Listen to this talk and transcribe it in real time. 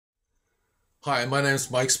Hi, my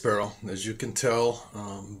name's Mike Sparrow. As you can tell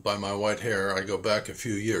by my white hair, I go back a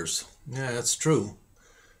few years. Yeah, it's true.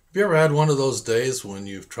 Have you ever had one of those days when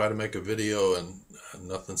you've tried to make a video and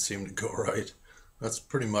nothing seemed to go right? That's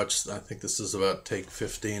pretty much, I think this is about take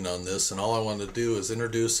 15 on this, and all I want to do is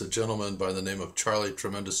introduce a gentleman by the name of Charlie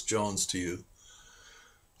Tremendous Jones to you.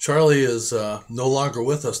 Charlie is no longer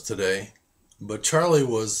with us today, but Charlie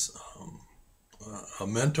was a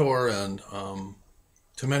mentor and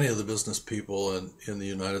to many of the business people in the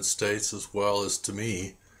United States as well as to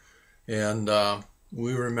me. And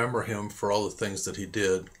we remember him for all the things that he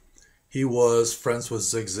did. He was friends with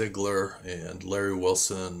Zig Ziglar and Larry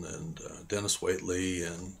Wilson and Dennis Waitley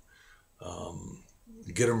and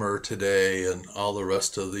Gittimer today and all the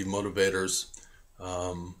rest of the motivators.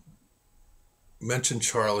 Mentioned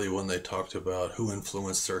Charlie when they talked about who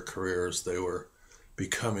influenced their careers. They were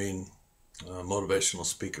becoming motivational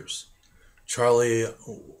speakers. Charlie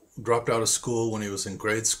dropped out of school when he was in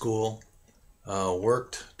grade school,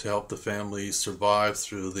 worked to help the family survive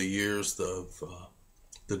through the years of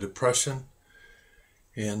the Depression.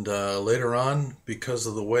 And later on, because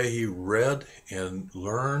of the way he read and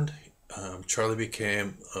learned, Charlie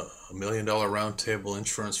became a Million Dollar Roundtable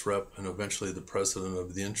insurance rep and eventually the president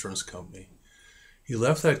of the insurance company. He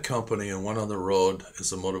left that company and went on the road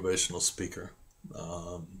as a motivational speaker.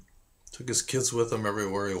 Took his kids with him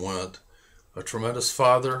everywhere he went. A tremendous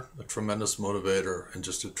father, a tremendous motivator, and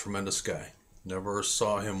just a tremendous guy. Never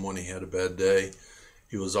saw him when he had a bad day.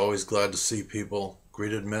 He was always glad to see people,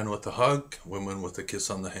 greeted men with a hug, women with a kiss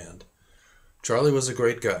on the hand. Charlie was a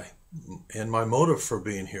great guy. And my motive for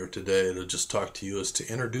being here today to just talk to you is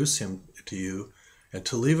to introduce him to you and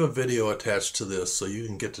to leave a video attached to this so you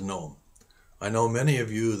can get to know him. I know many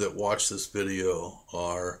of you that watch this video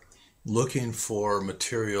are looking for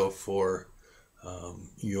material for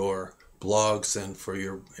your blogs and for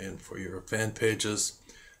your fan pages.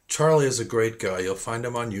 Charlie is a great guy. You'll find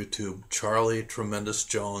him on YouTube, Charlie Tremendous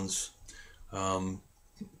Jones.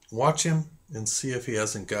 Watch him and see if he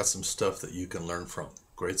hasn't got some stuff that you can learn from.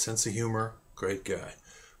 Great sense of humor, great guy.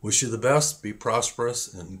 Wish you the best, be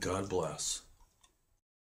prosperous, and God bless.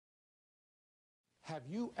 Have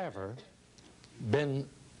you ever been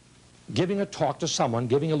giving a talk to someone,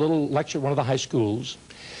 giving a little lecture at one of the high schools,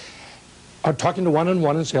 or talking to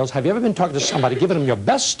one-on-one in sales? Have you ever been talking to somebody, giving them your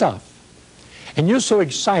best stuff, and you're so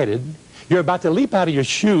excited, you're about to leap out of your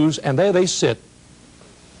shoes, and there they sit.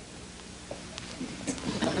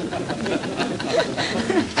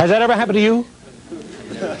 Has that ever happened to you?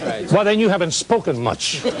 Well, then you haven't spoken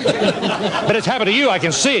much. But it's happened to you, I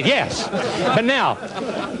can see it, yes. But now,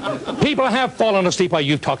 people have fallen asleep while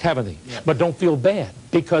you've talked, haven't they? But don't feel bad,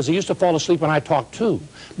 because they used to fall asleep when I talked too,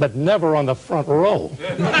 but never on the front row.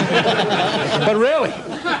 But really.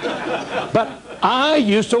 But I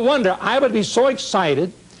used to wonder, I would be so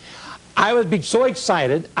excited,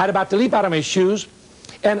 I'd about to leap out of my shoes,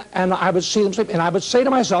 and I would see them sleep, and I would say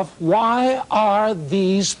to myself, why are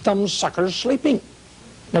these thumbsuckers sleeping?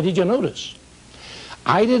 Now, did you notice?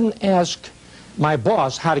 I didn't ask my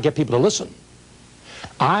boss how to get people to listen.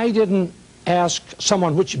 I didn't ask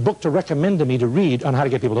someone which book to recommend to me to read on how to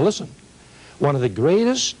get people to listen. One of the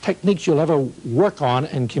greatest techniques you'll ever work on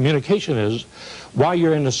in communication is, while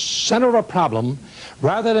you're in the center of a problem,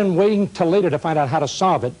 rather than waiting till later to find out how to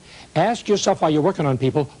solve it, ask yourself while you're working on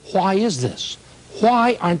people, why is this?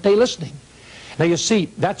 Why aren't they listening? Now, you see,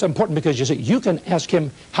 that's important because, you see, you can ask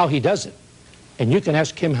him how he does it. And you can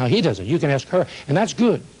ask him how he does it. You can ask her, and that's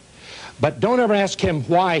good. But don't ever ask him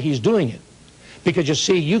why he's doing it. Because, you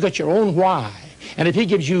see, you got your own why. And if he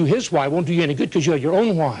gives you his why, it won't do you any good because you have your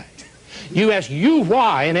own why. You ask you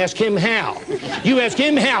why and ask him how. You ask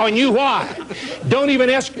him how and you why. Don't even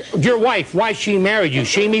ask your wife why she married you.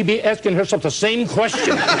 She may be asking herself the same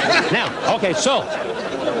question. Now, okay, so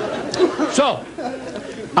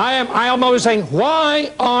I am always saying,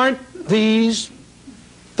 why aren't these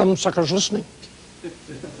thumbsuckers listening?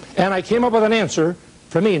 And I came up with an answer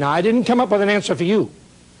for me. Now, I didn't come up with an answer for you.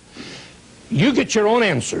 You get your own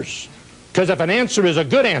answers. Because if an answer is a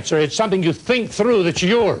good answer, it's something you think through that's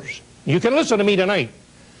yours. You can listen to me tonight.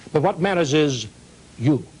 But what matters is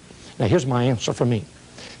you. Now, here's my answer for me.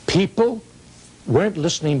 People weren't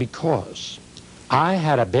listening because I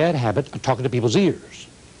had a bad habit of talking to people's ears.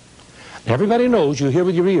 Everybody knows you hear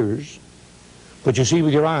with your ears, but you see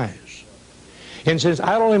with your eyes. And since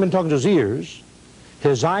I'd only been talking to his ears,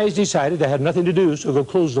 his eyes decided they had nothing to do, so go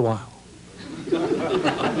closed a while.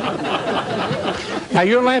 Now,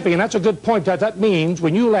 you're laughing, and that's a good point. That means,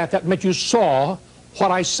 when you laugh, that meant you saw what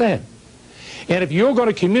I said. And if you're going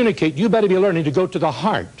to communicate, you better be learning to go to the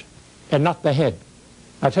heart and not the head.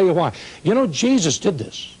 I'll tell you why. You know, Jesus did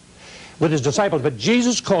this. with his disciples, but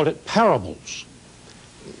Jesus called it parables.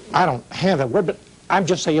 I don't have that word, but I'm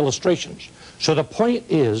just saying illustrations. So the point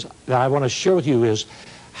is that I want to share with you is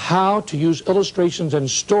how to use illustrations and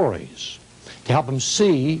stories to help them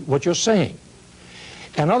see what you're saying.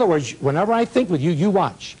 In other words, whenever I think with you, you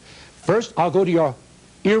watch. First, I'll go to your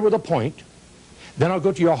ear with a point. Then I'll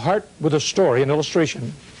go to your heart with a story, an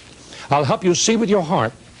illustration. I'll help you see with your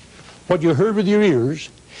heart what you heard with your ears.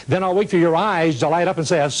 Then I'll wait for your eyes to light up and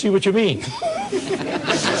say, I see what you mean.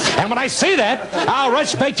 And when I say that, I'll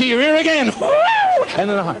rush back to your ear again. And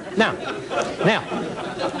then the heart. Now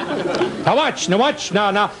watch.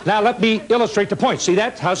 Now let me illustrate the point. See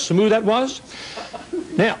that? How smooth that was?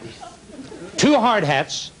 Now, two hard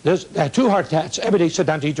hats. There's two hard hats. Every day sit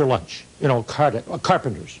down to eat your lunch. You know,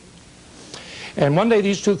 carpenters. And one day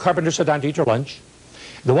these two carpenters sat down to eat their lunch.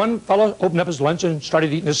 The one fellow opened up his lunch and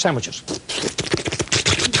started eating his sandwiches.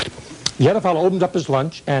 The other fellow opened up his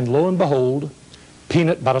lunch, and lo and behold,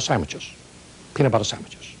 peanut butter sandwiches. Peanut butter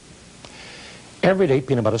sandwiches. Every day,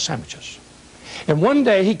 peanut butter sandwiches. And one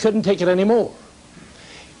day, he couldn't take it anymore.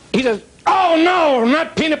 He says, oh no,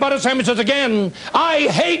 not peanut butter sandwiches again. I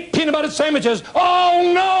hate peanut butter sandwiches.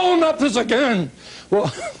 Oh no, not this again.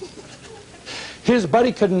 Well, his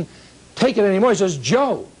buddy couldn't take it anymore. He says,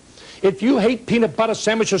 Joe, if you hate peanut butter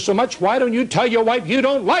sandwiches so much, why don't you tell your wife you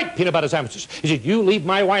don't like peanut butter sandwiches? He said, you leave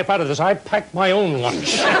my wife out of this. I packed my own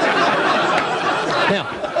lunch.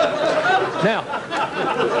 Now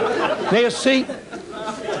you see,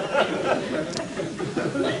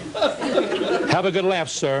 have a good laugh,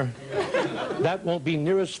 sir. That won't be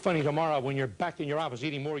near as funny tomorrow when you're back in your office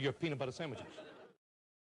eating more of your peanut butter sandwiches.